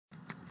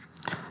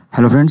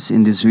Hello friends,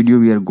 in this video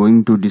we are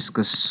going to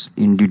discuss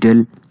in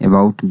detail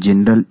about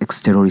general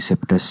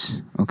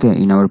exteroreceptors. Okay,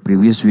 in our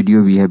previous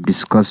video we have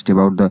discussed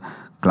about the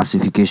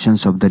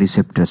classifications of the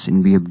receptors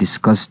in which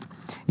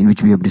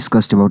we have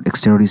discussed about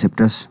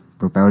exteroreceptors,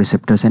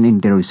 proprioceptors and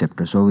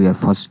interoreceptors. So we are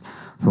first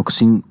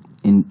focusing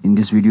in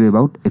this video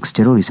about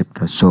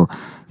exteroreceptors. So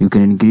you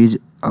can increase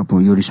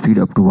your speed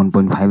up to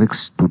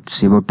 1.5x to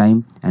save our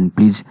time, and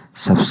please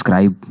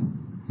subscribe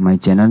my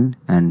channel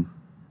and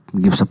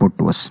give support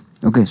to us.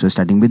 Okay, so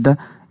starting with the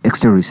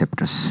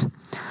exteroreceptors.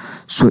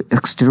 So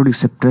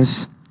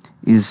exteroreceptors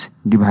is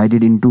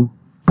divided into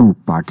two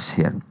parts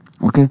here.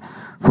 Okay,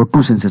 for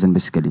two sensations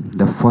basically.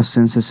 The first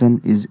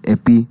sensation is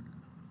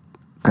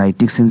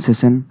epicritic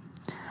sensation,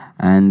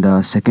 and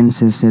the second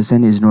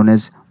sensation is known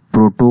as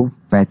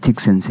protopathic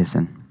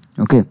sensation.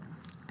 Okay,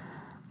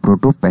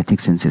 protopathic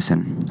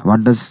sensation.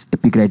 What does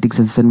epicritic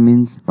sensation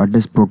means? What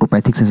does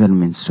protopathic sensation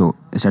means? So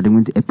starting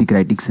with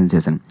epicritic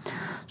sensation.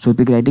 So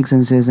epicritic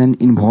sensation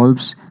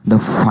involves the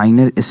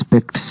finer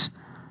aspects,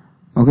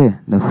 okay,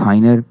 the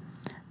finer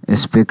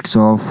aspects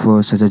of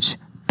such as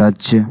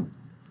touch,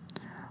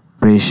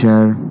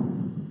 pressure,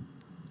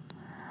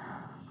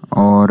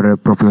 or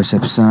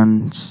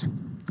proprioceptions.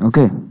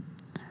 Okay,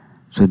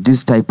 so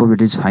this type of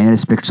finer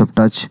aspects of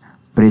touch,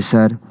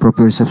 pressure,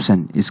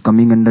 proprioception is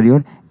coming under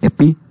your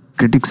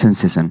epicritic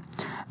sensation.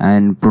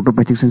 And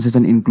protopathic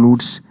sensation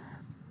includes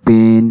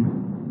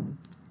pain,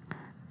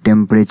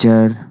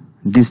 temperature.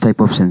 This type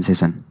of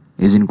sensation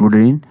is included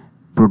in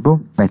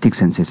protopathic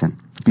sensation.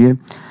 Clear?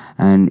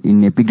 And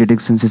in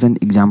epicritic sensation,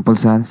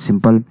 examples are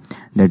simple,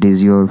 that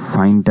is your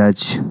fine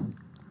touch,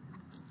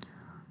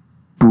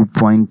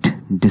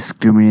 2-point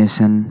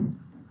discrimination,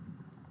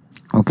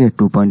 okay,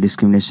 2-point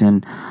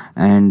discrimination,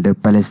 and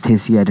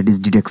palæsthesia, that is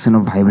detection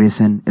of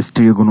vibration,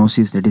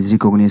 stereognosis, that is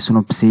recognition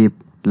of shape,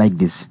 like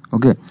this.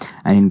 Okay,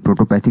 and in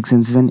protopathic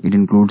sensation it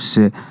includes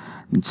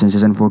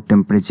sensation for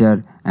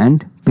temperature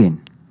and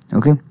pain.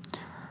 Okay,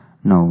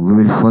 now we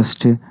will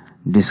first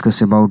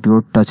discuss about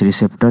your touch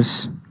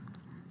receptors,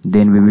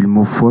 then we will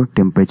move for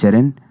temperature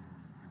and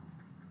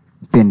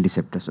pain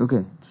receptors.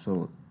 Okay,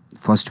 so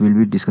first we will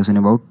be discussing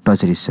about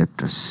touch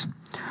receptors.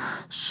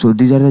 So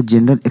these are the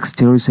general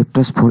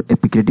exteroreceptors for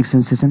epicritic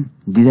sensation.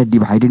 These are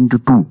divided into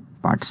two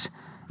parts.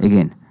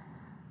 Again,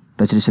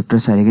 touch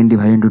receptors are again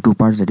divided into two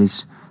parts, that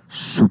is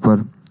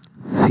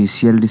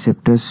superficial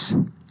receptors,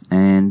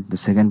 and the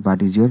second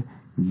part is your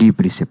deep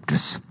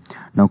receptors.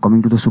 Now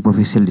coming to the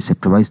superficial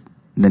receptor, why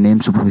the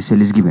name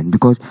superficial is given?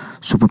 Because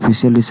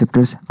superficial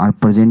receptors are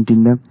present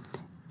in the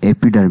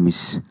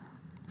epidermis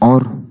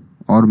or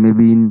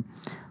maybe in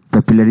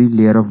papillary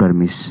layer of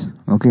dermis.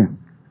 Okay,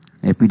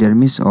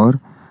 epidermis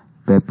or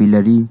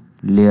papillary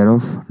layer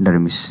of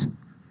dermis.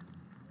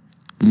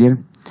 Clear?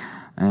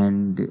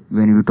 And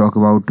when we talk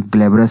about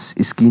glabrous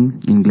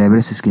skin, in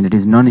glabrous skin, that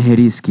is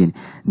non-hairy skin,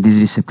 these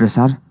receptors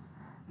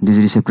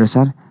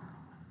are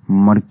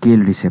Merkel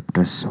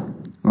receptors.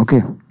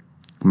 Okay,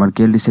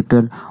 Merkel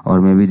receptor, or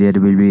maybe there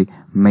will be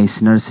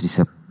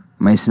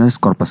Meissner's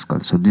corpuscle.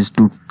 So these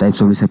two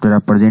types of receptor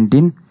are present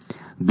in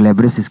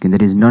glabrous skin,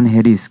 that is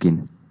non-hairy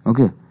skin.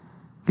 Okay,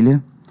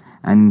 clear?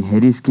 And in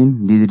hairy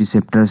skin, these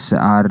receptors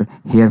are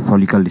hair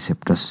follicle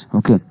receptors.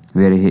 Okay,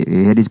 where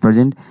hair is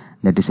present,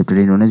 that receptor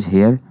is known as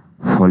hair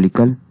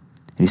follicle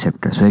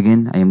receptor. So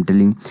again I am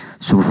telling,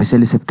 superficial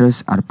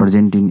receptors are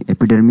present in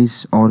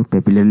epidermis or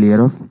papillary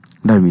layer of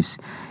dermis.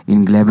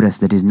 In glabrous,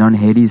 that is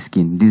non-hairy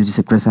skin, these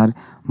receptors are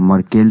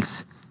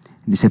Merkel's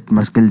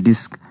Merkel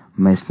disc,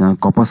 Meissner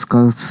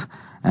corpuscles,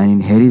 and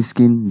in hairy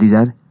skin these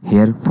are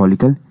hair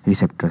follicle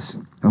receptors.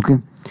 Okay,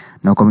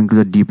 now coming to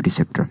the deep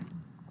receptor.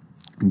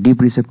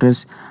 Deep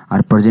receptors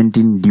are present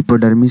in deeper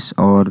dermis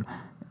or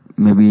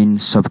maybe in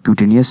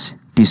subcutaneous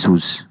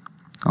tissues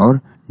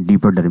or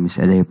deeper dermis,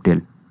 as I have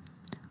told,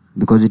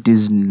 because it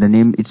is the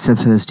name itself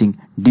suggesting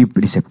deep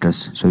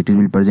receptors. So it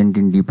will be present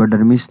in deeper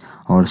dermis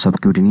or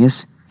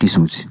subcutaneous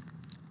tissues.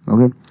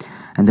 Okay,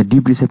 and the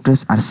deep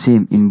receptors are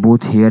same in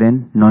both hair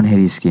and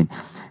non-hairy skin,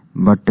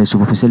 but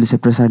superficial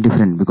receptors are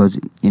different, because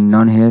in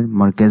non-hair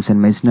Merkel's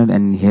and Meissner,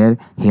 and in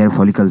hair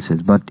follicle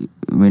cells. But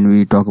when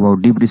we talk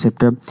about deep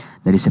receptor,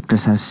 the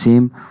receptors are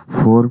same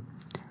for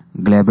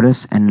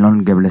glabrous and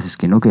non-glabrous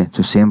skin. Okay,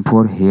 so same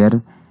for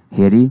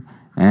hairy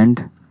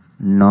and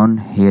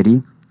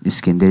non-hairy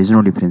skin, there is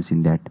no difference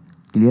in that.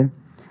 Clear?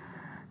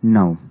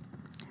 Now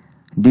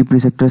deep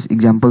receptors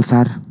examples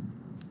are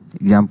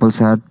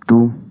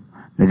two,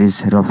 that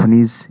is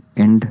Ruffini's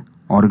end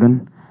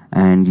organ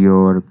and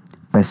your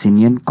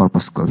Pacinian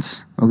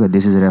corpuscles. Okay,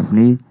 this is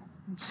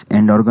Ruffini's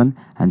end organ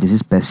and this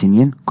is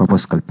Pacinian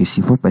corpuscle,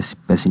 PC for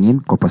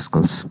Pacinian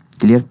corpuscles.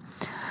 Clear?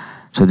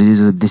 So this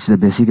is the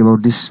basic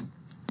about this.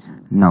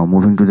 Now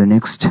moving to the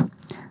next,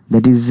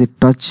 that is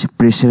touch,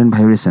 pressure and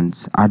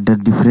vibrations are the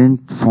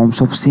different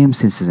forms of same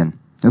sensation.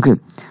 Okay,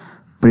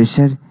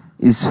 pressure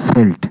is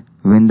felt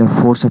when the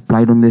force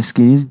applied on the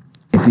skin is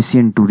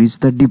efficient to reach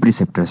the deep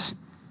receptors.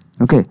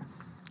 Okay,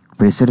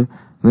 pressure,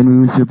 when we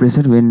will feel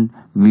pressure, when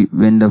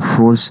the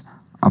force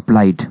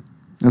applied,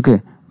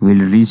 okay, will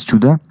reach to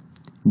the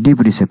deep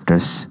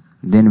receptors.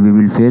 then we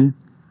will feel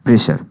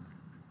pressure.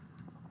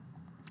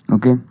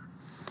 Okay,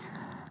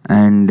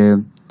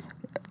 and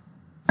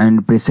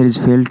pressure is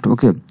felt.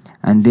 Okay,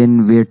 and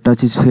then where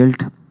touch is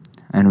felt,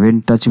 and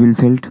when touch will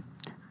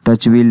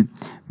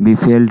be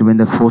felt when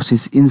the force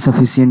is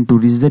insufficient to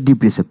reach the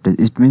deep receptor.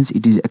 It means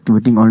it is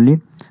activating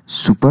only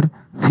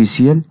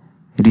superficial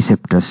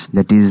receptors,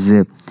 that is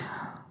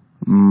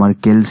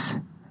Merkel's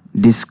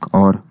disc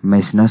or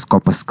Meissner's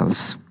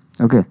corpuscles.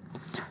 Okay,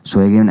 so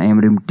again I am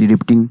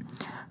repeating,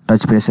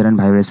 touch, pressure and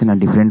vibration are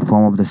different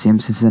form of the same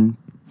sensation.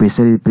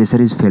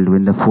 Pressure is felt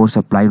when the force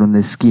applied on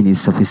the skin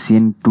is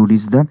sufficient to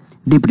reach the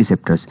deep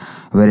receptors,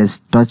 whereas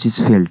touch is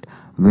felt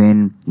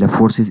when the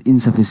force is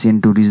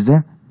insufficient to reach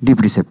the deep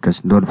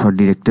receptors, therefore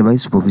directed by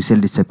superficial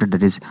receptor,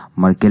 that is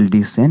Merkel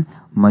disc and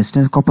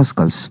Meissner's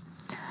corpuscles.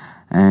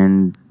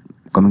 And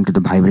coming to the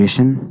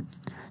vibration,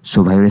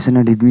 so vibration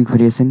and rhythmic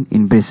variation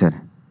in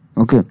pressure.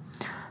 Okay,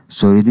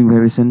 so rhythmic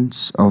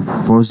vibrations of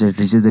force that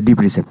reaches the deep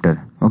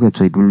receptor. Okay,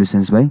 so it will be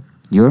sensed by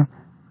your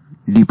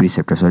deep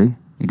receptor,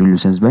 it will be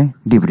sensed by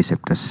deep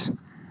receptors.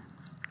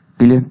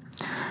 Clear?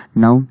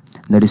 Now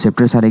the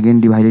receptors are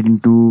again divided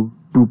into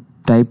two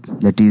type,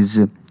 that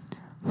is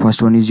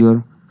first one is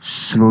your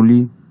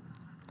slowly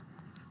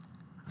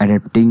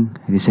adapting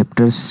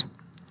receptors,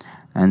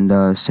 and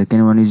the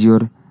second one is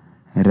your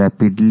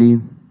rapidly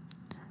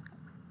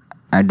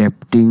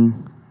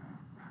adapting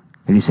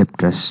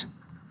receptors.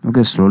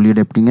 Okay, slowly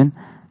adapting and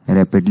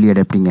rapidly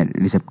adapting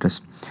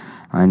receptors.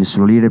 And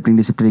slowly adapting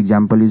receptor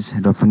example is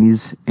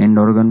Ruffini's end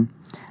organ,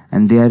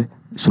 and their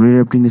slowly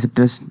adapting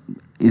receptors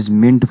is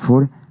meant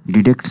for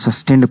detect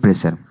sustained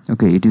pressure.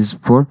 Okay, it is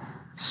for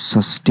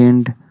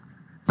sustained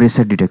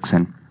pressure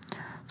detection.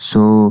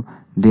 So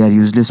they are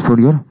useless for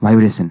your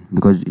vibration,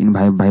 because in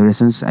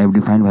vibrations I have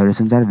defined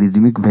vibrations are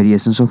rhythmic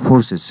variations of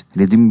forces.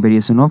 Rhythmic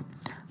variation of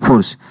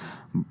force,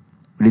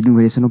 rhythmic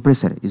variation of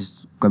pressure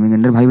is coming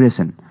under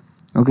vibration.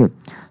 Okay,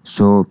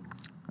 so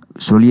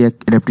slowly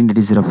adapting, that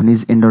is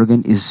Ruffini's end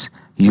organ, is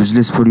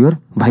useless for your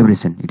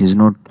vibration. It is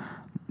not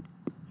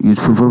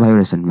useful for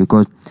vibration,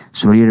 because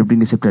slowly adapting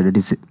receptor, that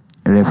is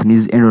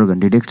Ruffini's end organ,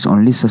 detects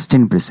only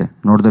sustained pressure,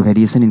 not the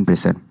variation in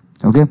pressure.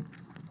 Okay,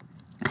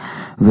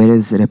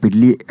 whereas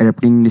rapidly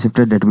adapting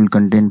receptor that will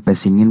contain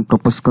Pacinian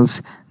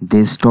corpuscles,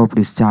 they stop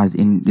discharge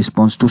in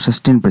response to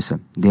sustained pressure.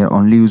 They are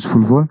only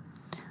useful for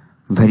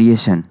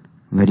variation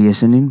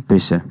in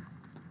pressure.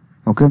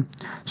 Okay,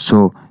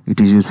 so it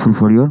is useful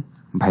for your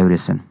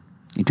vibration,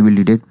 it will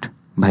detect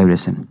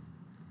vibration.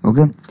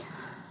 Okay,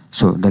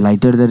 so the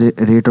lighter the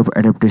rate of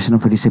adaptation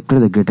of a receptor,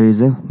 the greater is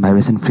the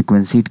vibration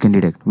frequency it can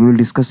detect. We will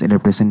discuss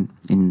adaptation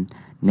in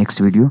next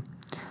video.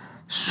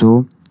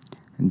 So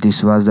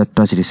this was the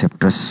touch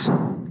receptors.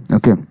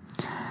 Okay,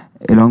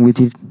 along with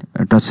it,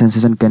 touch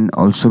sensation can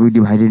also be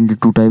divided into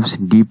two types,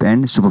 deep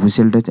and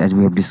superficial touch, as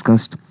we have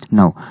discussed.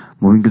 Now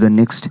moving to the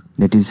next,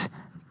 that is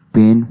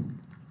pain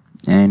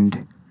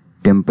and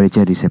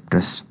temperature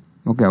receptors.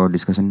 Okay, our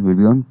discussion will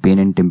be on pain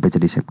and temperature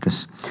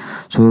receptors.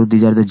 So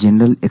these are the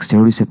general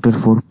exteroreceptor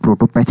for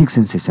protopathic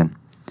sensation.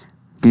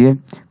 Clear?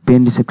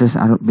 Pain receptors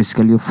are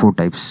basically of four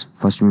types.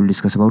 First we will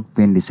discuss about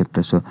pain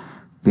receptors. So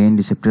pain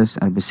receptors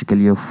are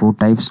basically of four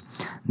types.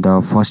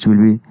 The first will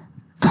be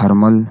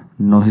thermal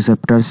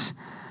nociceptors,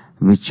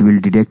 which will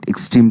detect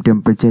extreme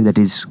temperature, that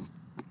is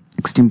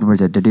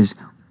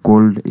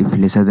cold if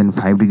lesser than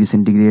 5 degrees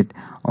centigrade,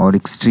 or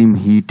extreme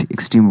heat,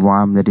 extreme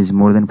warm, that is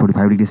more than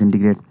 45 degrees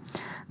centigrade.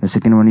 The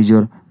second one is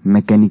your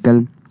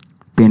mechanical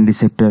pain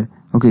receptor.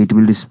 Okay, it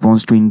will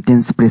respond to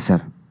intense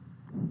pressure.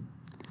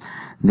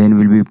 Then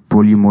will be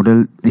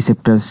polymodal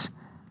receptors.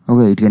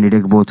 Okay, it can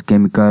detect both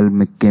chemical,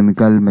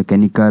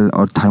 mechanical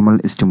or thermal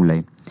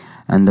stimuli.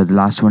 And the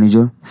last one is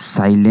your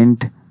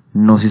silent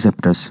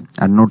nociceptors,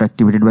 are not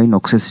activated by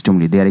noxious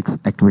stimuli. They are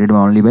activated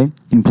only by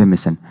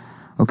inflammation.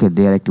 Okay,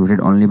 they are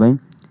activated only by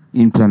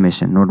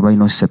inflammation, not by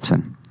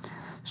nociception.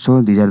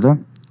 So these are the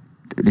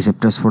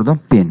receptors for the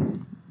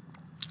pain.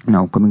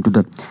 Now coming to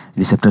the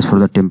receptors for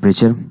the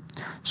temperature.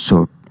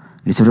 So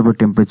receptor for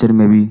temperature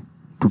may be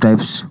two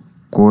types,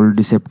 cold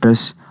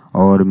receptors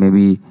or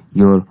maybe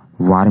your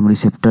warm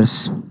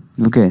receptors.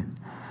 Okay,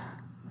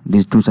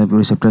 these two types of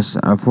receptors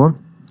are for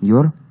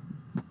your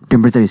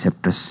temperature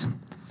receptors.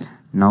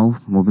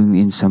 Now moving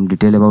in some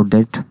detail about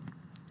that.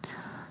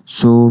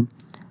 So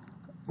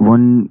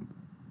one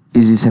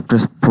is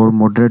receptors for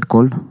moderate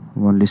cold.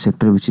 One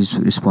receptor which is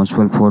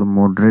responsible for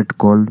moderate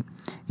cold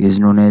is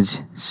known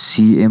as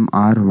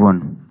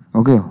CMR1.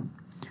 Okay,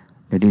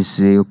 that is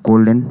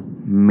cold and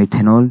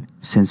methanol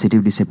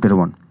sensitive receptor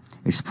 1.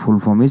 Its full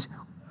form is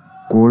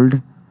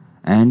cold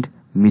and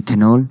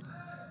methanol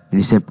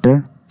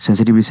receptor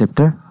sensitive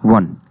receptor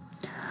 1.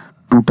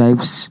 Two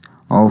types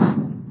of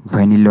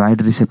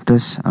vanilloid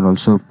receptors are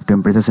also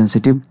temperature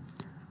sensitive.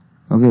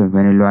 Okay,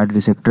 vanilloid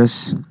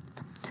receptors,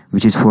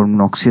 which is for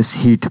noxious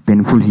heat,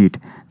 painful heat,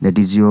 that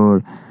is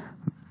your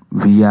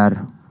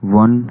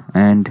VR1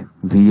 and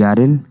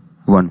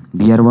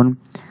VRL1.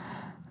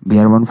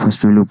 VR1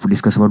 first we will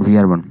discuss about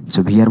VR1.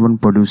 So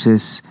VR1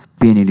 produces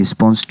pain in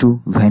response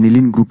to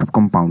vanillin group of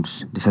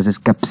compounds such as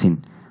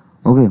capsaicin.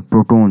 Okay,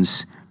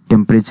 protons,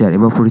 temperature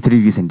above 43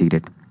 degrees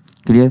centigrade.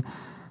 Clear?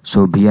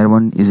 So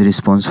Br1 is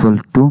responsible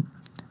to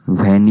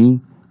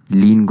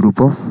vanillin group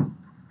of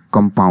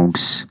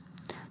compounds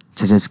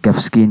such as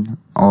capsicum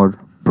or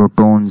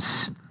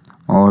protons,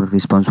 or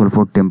responsible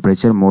for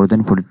temperature more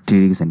than 43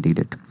 degrees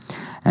centigrade.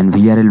 And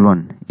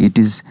Vrl1, it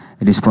is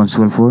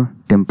responsible for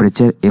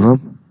temperature above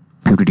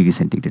 50 degrees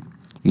centigrade.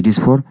 It is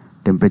for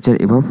temperature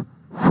above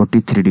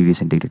 43 degrees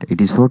centigrade.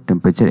 It is for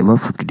temperature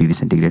above 50 degrees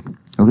centigrade.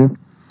 Okay.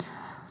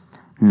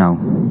 Now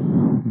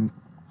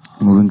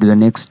moving to the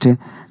next,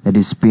 that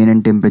is pain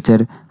and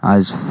temperature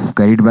as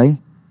carried by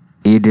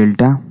A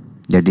delta,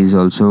 that is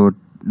also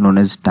known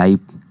as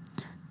type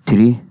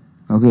 3.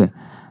 Okay,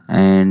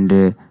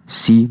 and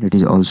C, that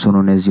is also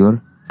known as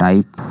your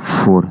type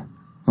 4.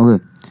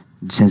 Okay,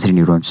 sensory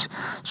neurons.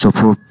 So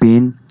for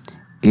pain,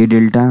 A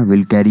delta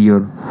will carry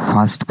your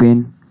fast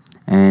pain,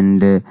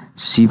 and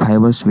C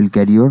fibers will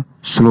carry your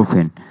slow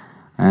pain.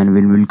 And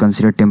when we will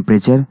consider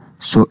temperature,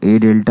 so A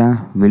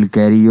delta will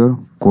carry your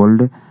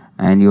cold,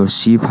 and your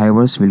C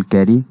fibers will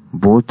carry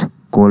both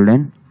cold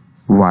and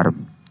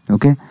warm.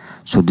 Okay,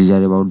 so these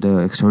are about the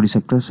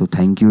exteroreceptors. So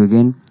thank you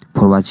again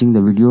for watching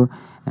the video,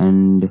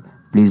 and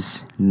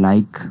please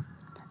like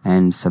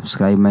and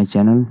subscribe my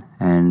channel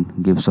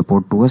and give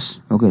support to us.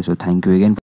 Okay, so thank you again.